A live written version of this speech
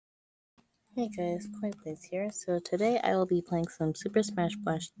Hey guys, Coinplace here. So today I will be playing some Super Smash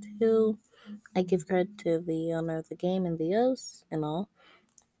Bros. 2. I give credit to the owner of the game and the OS and all.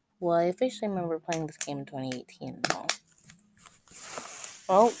 Well, I officially remember playing this game in 2018 and all.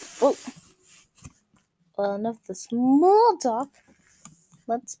 Oh, well, enough of the small talk.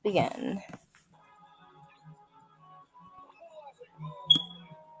 Let's begin.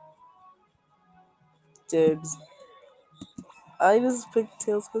 Dibs. I just picked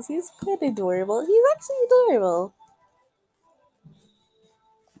Tails because he's quite adorable. He's actually adorable.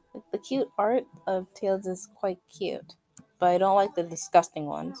 The cute art of Tails is quite cute, but I don't like the disgusting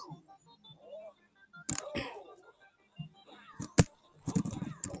ones.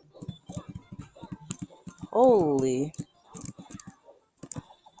 Holy.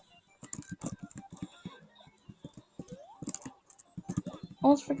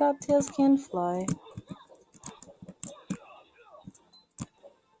 Almost forgot Tails can fly.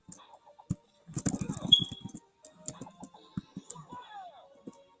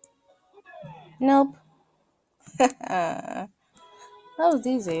 Nope. That was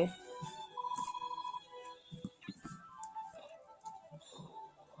easy.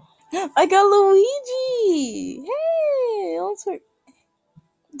 I got Luigi! Hey! Also,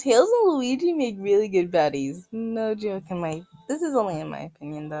 Tails and Luigi make really good buddies. No joke This is only in my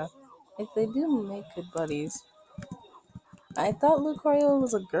opinion, though. Like, they do make good buddies. I thought Lucario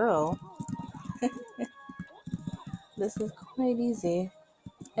was a girl. This is quite easy.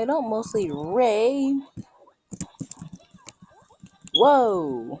 I don't mostly Ray.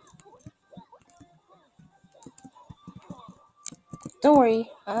 Whoa! Don't worry,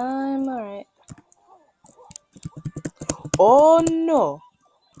 I'm alright. Oh no!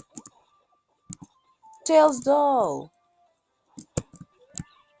 Tails doll!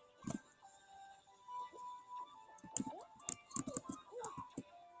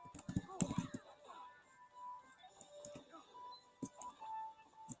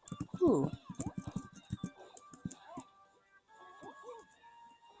 Ooh.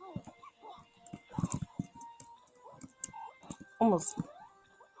 Almost.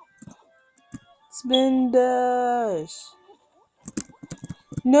 Spin dash!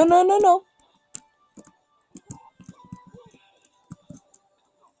 No, no, no, no!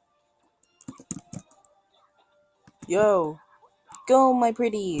 Yo! Go, my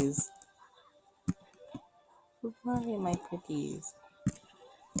pretties! Why, my pretties?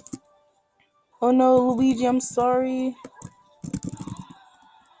 Oh no, Luigi, I'm sorry.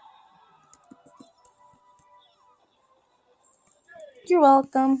 You're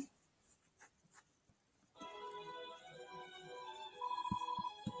welcome.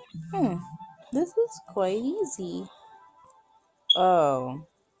 This is quite easy. Oh.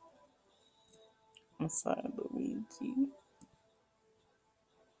 I'm sorry, Luigi.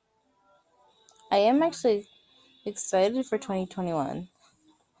 I am actually excited for 2021.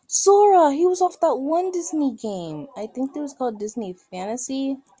 Sora! He was off that one Disney game. I think it was called Disney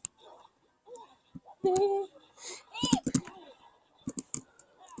Fantasy.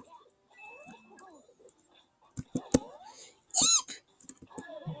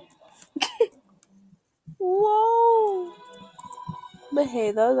 Whoa! But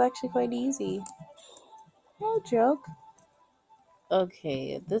hey, that was actually quite easy. No joke.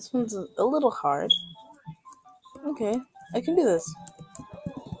 Okay, this one's a little hard. Okay, I can do this.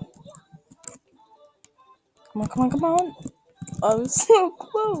 Come on, come on, come on. I was so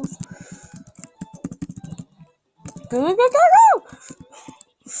close. Go, go, go, go!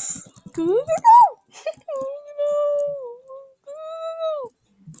 Go, go, go!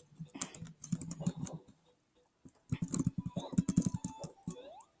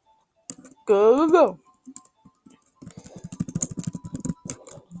 Go, go, go!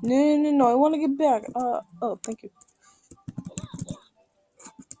 No, no, no, I want to get back. Oh, thank you.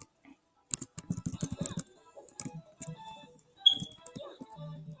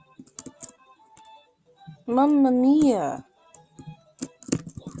 Mamma mia.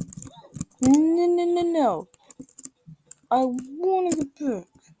 No, no, no, no. I want to get back.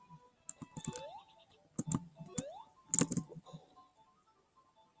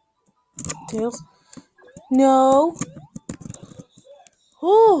 Tails. No.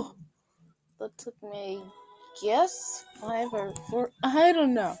 Oh, that took me, guess, 5 or 4. I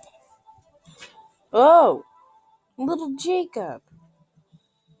don't know. Oh, little Jacob.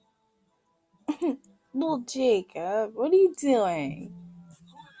 Little Jacob, what are you doing?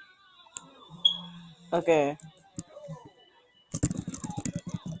 Okay.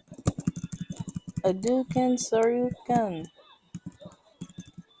 Hadouken, Saryuken.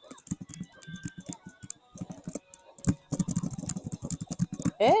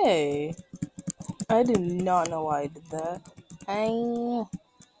 Hey. I do not know why I did that. I.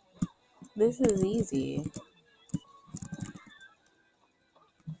 This is easy.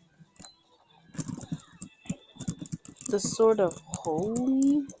 The Sword of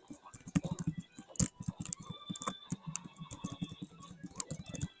Holy?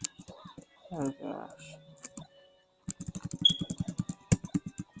 Oh gosh.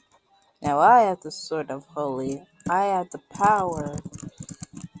 Now I have the Sword of Holy. I have the power.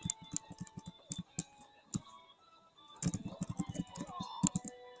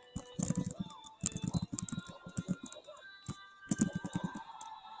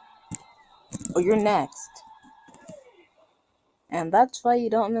 Oh, you're next. And that's why you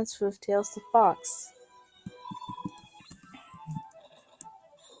don't mess with Tails the Fox.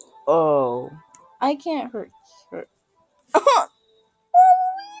 Oh. I can't hurt her.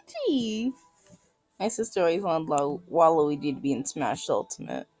 Waluigi! My sister always wanted Waluigi to be in Smash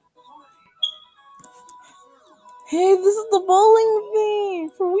Ultimate. Hey, this is the bowling thing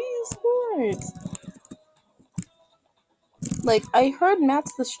for Wii Sports. Like, I heard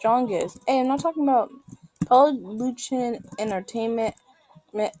Matt's the strongest. Hey, I'm not talking about Peluchin Entertainment,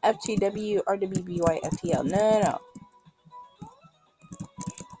 FTW, RWBY, FTL. No.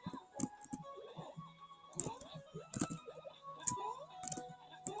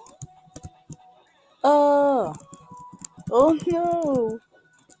 Oh. Oh no.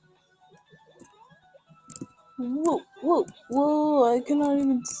 Whoa. I cannot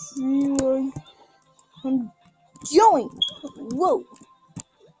even see where I'm going. Whoa.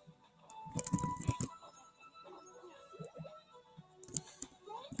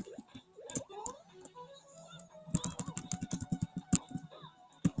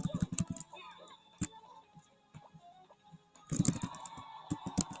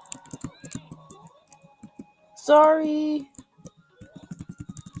 Sorry.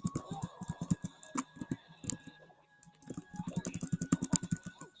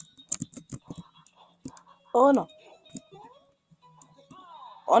 Oh no.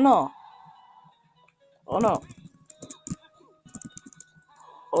 Oh no. Oh no.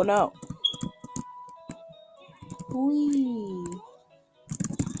 Oh no. Wee.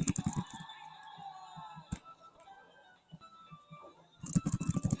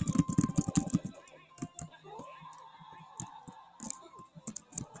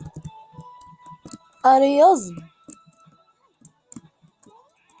 Adios.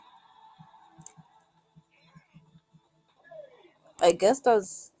 I guess that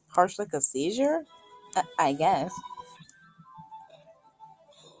was harsh like a seizure? I guess.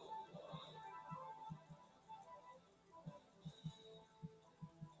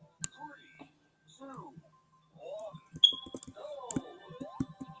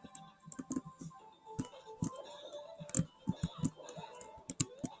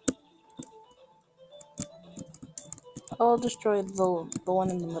 I'll destroy the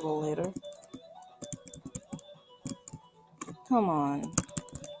one in the middle later. Come on.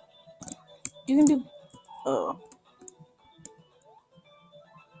 You can do... Oh.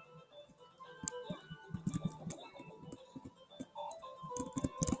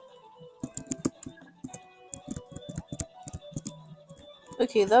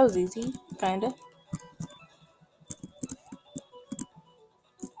 Okay, that was easy. Kinda.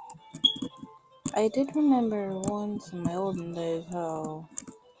 I did remember once in my olden days how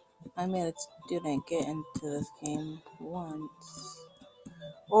I made a student get into this game once.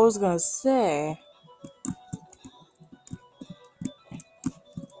 What was I gonna say?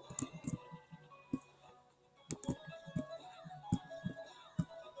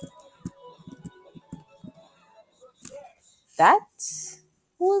 That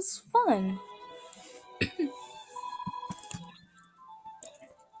was fun.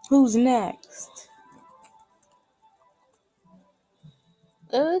 Who's next?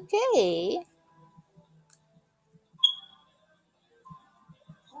 Okay.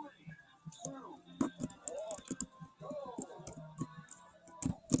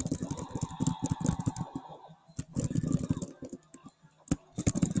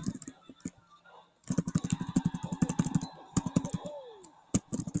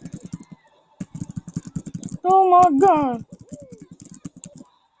 Oh my god.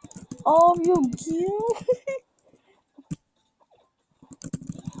 Oh, you cute.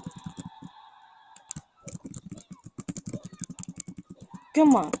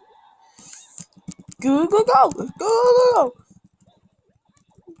 Come on. Go.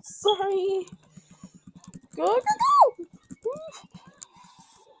 Sorry. Go.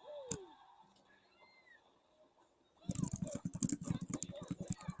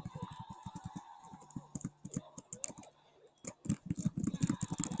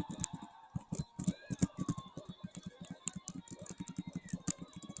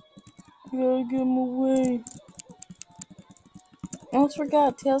 You gotta get him away. I almost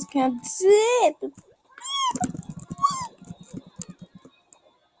forgot. Tails can't zip.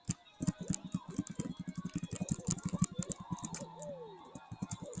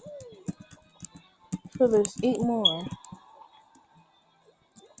 So there's 8 more.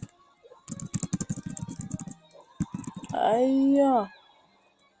 Yeah.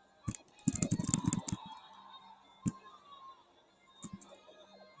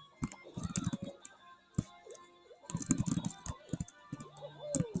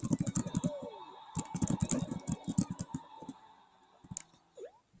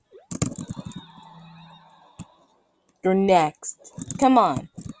 You're next. Come on.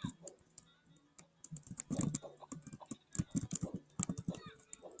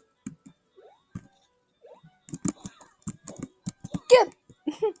 Get.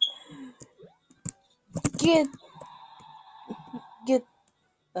 Get. Get.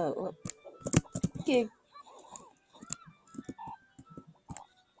 Oh. Get.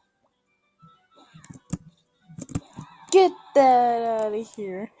 Get that out of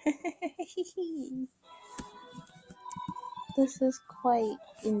here. This is quite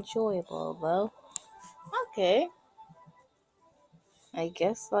enjoyable, though. Okay. I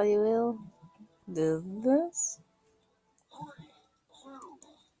guess I will do this.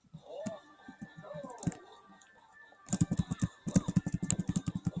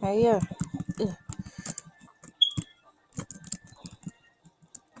 Yeah. Ugh.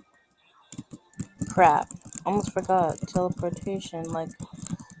 Crap. Almost forgot. Teleportation. Like.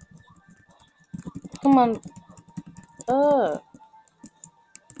 Come on.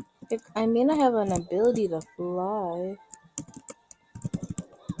 I mean, I have an ability to fly.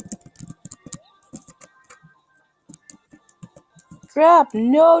 Crap!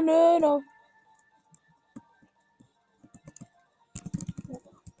 No, no, no.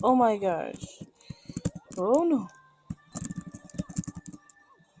 Oh my gosh. Oh no.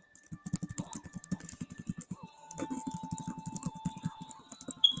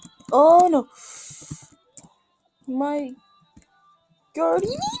 Oh no. My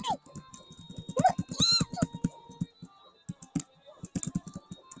guardian.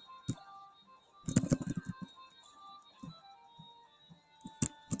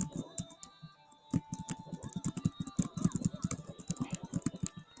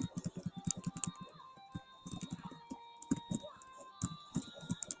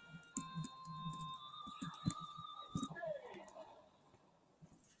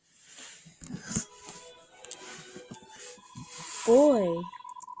 Boy,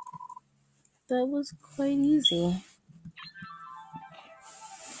 that was quite easy.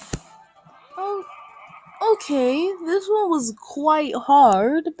 Oh, okay. This one was quite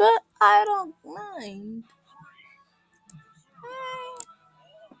hard, but I don't mind.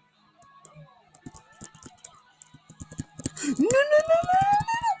 No, no, no, no, no.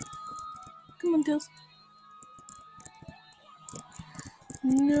 Come on, Tails.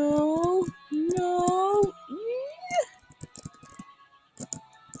 No, no.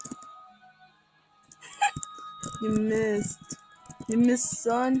 You missed. You missed,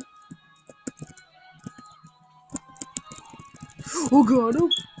 son. Oh god. Oh.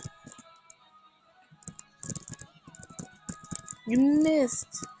 You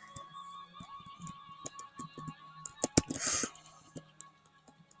missed.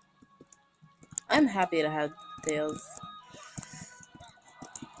 I'm happy to have Tails.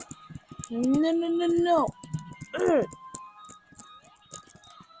 No, no, no, no. Ugh.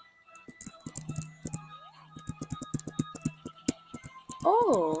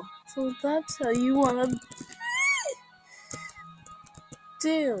 Oh, so that's how you want to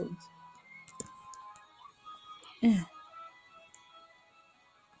do.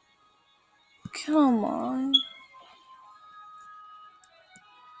 Come on.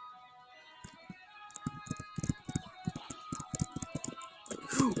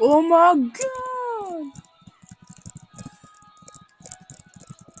 Oh my god.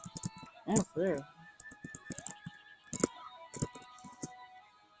 Almost there.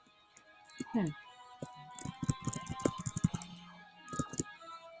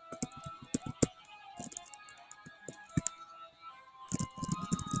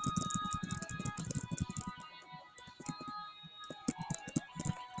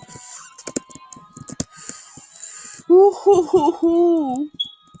 Ooh, hoo, hoo, hoo.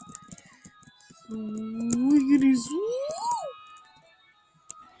 Wiggity swoo.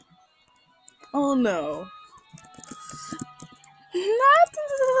 Oh no. Not.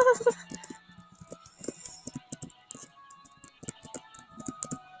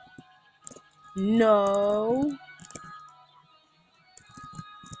 No.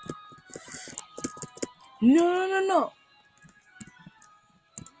 No.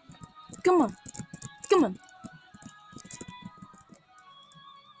 Come on.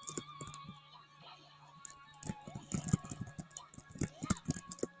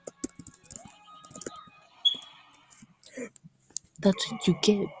 That's what you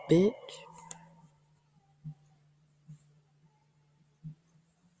get, bitch.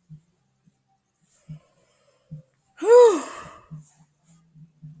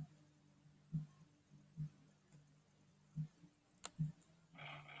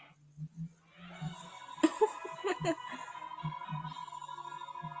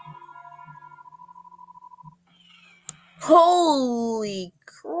 Holy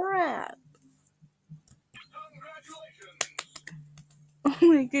crap. Oh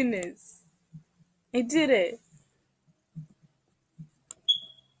my goodness. I did it.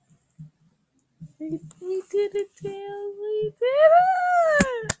 We did it, Tails. We did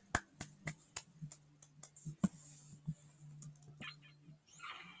it.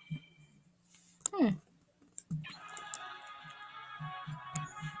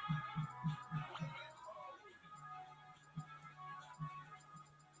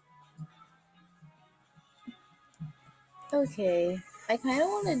 Okay. I kind of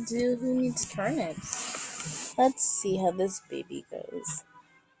want to do Who Needs Turnips. Let's see how this baby goes.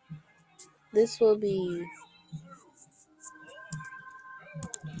 This will be...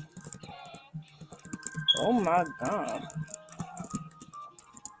 Oh my god.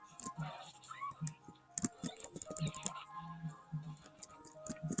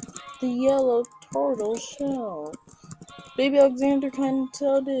 The yellow turtle shell. Baby Alexander kind of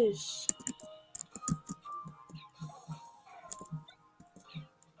tell this.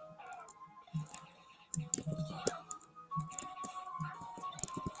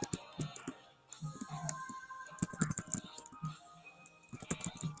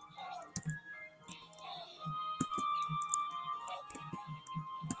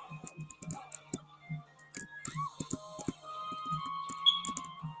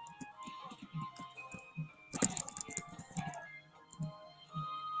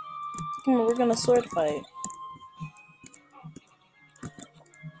 Come on, we're gonna sword fight.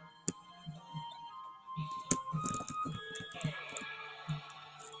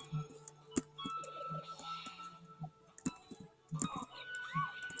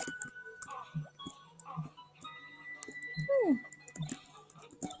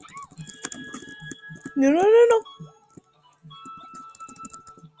 No.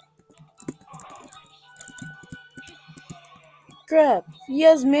 Crap.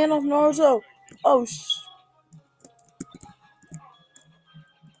 Yes, man of Naruto. Oh,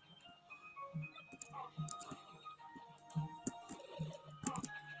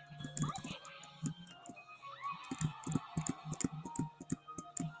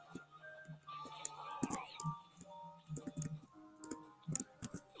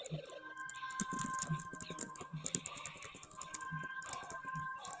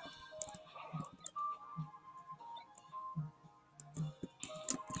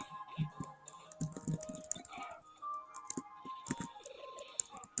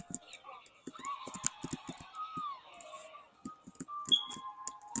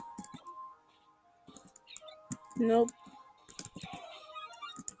 nope.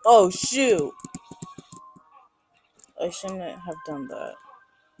 Oh, shoot. I shouldn't have done that.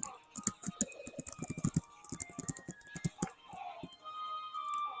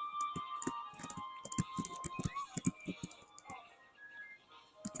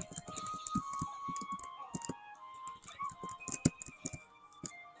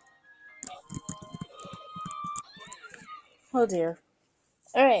 Oh dear.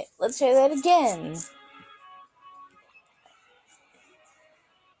 Alright, let's try that again.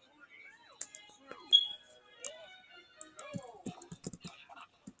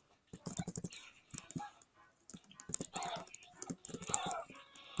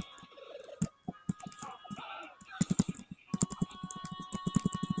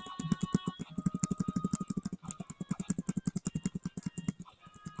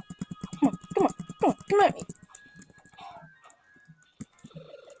 Come at me.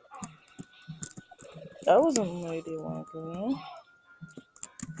 That wasn't Lady Wonka.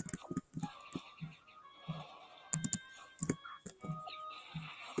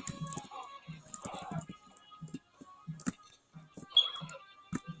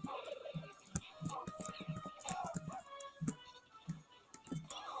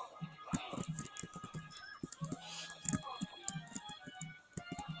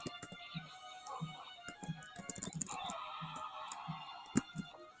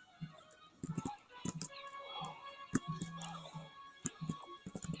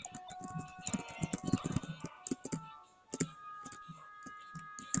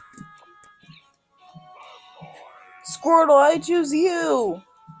 Squirtle, I choose you.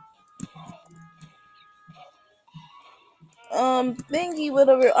 Bingy,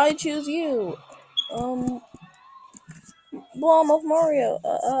 whatever, I choose you. Blom of Mario,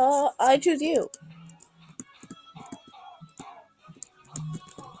 I choose you.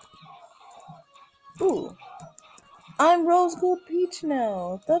 Ooh. I'm Rose Gold Peach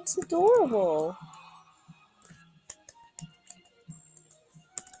now. That's adorable.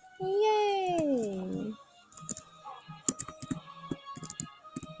 Yay!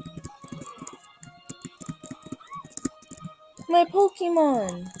 My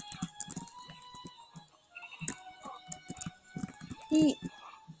Pokemon! He,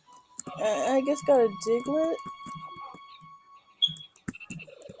 I guess got a Diglett?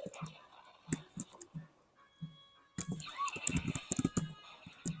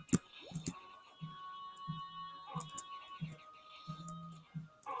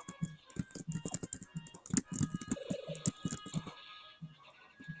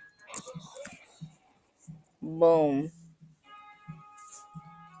 Boom.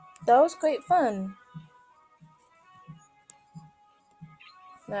 That was quite fun.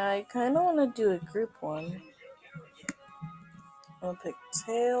 Now I kind of want to do a group one. I'm gonna pick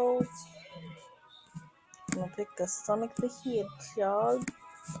Tails. I'm gonna pick a Sonic the Hedgehog.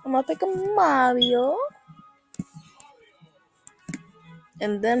 I'm gonna pick a Mario.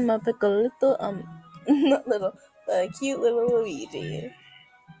 And then I'm gonna pick a little, not little, but a cute little Luigi.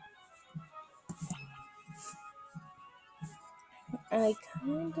 I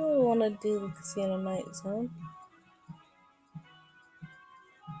kind of want to do the Casino Night Zone.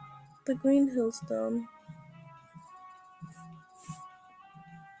 The Green Hill Stone.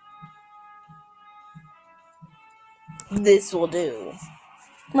 This will do.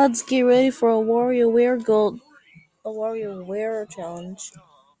 Let's get ready for a WarioWare challenge.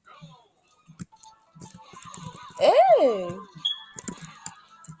 Hey!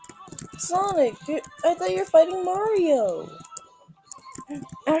 Sonic, I thought you were fighting Mario.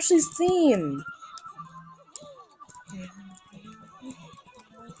 Ashley's theme.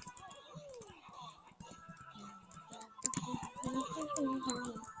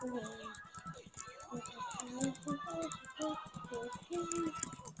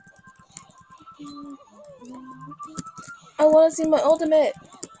 I want to see my ultimate.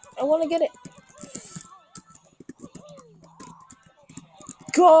 I want to get it.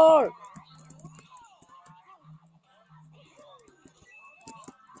 Car!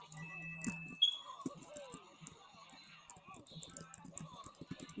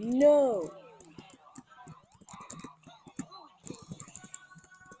 No.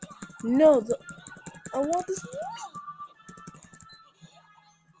 No, I want this.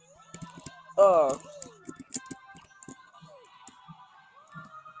 Oh.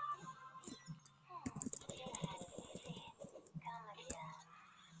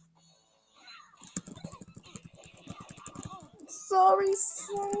 Sorry,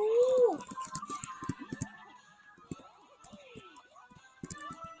 Sonic.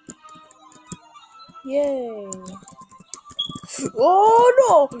 Yay.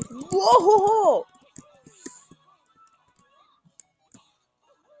 Oh no! Whoa!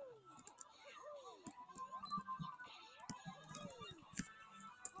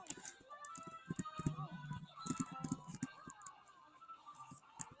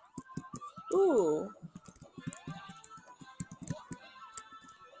 Ooh.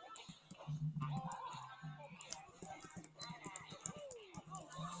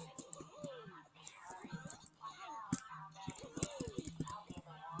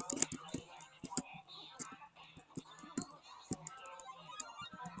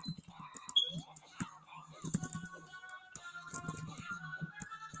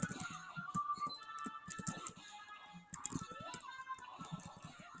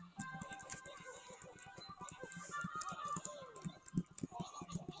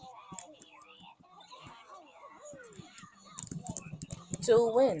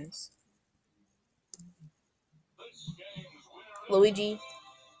 Two wins. Luigi.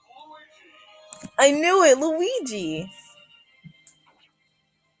 I knew it, Luigi.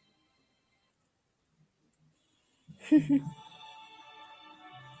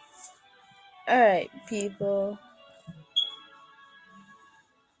 Alright, people.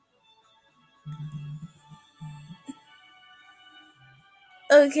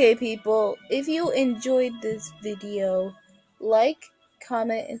 Okay, people. If you enjoyed this video, like,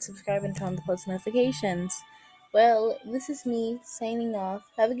 comment, and subscribe and turn on the post notifications. Well, this is me signing off.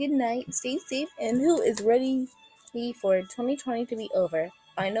 Have a good night. Stay safe. And who is ready for 2020 to be over?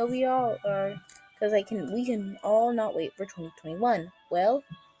 I know we all are, because we can all not wait for 2021. Well,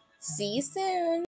 see you soon.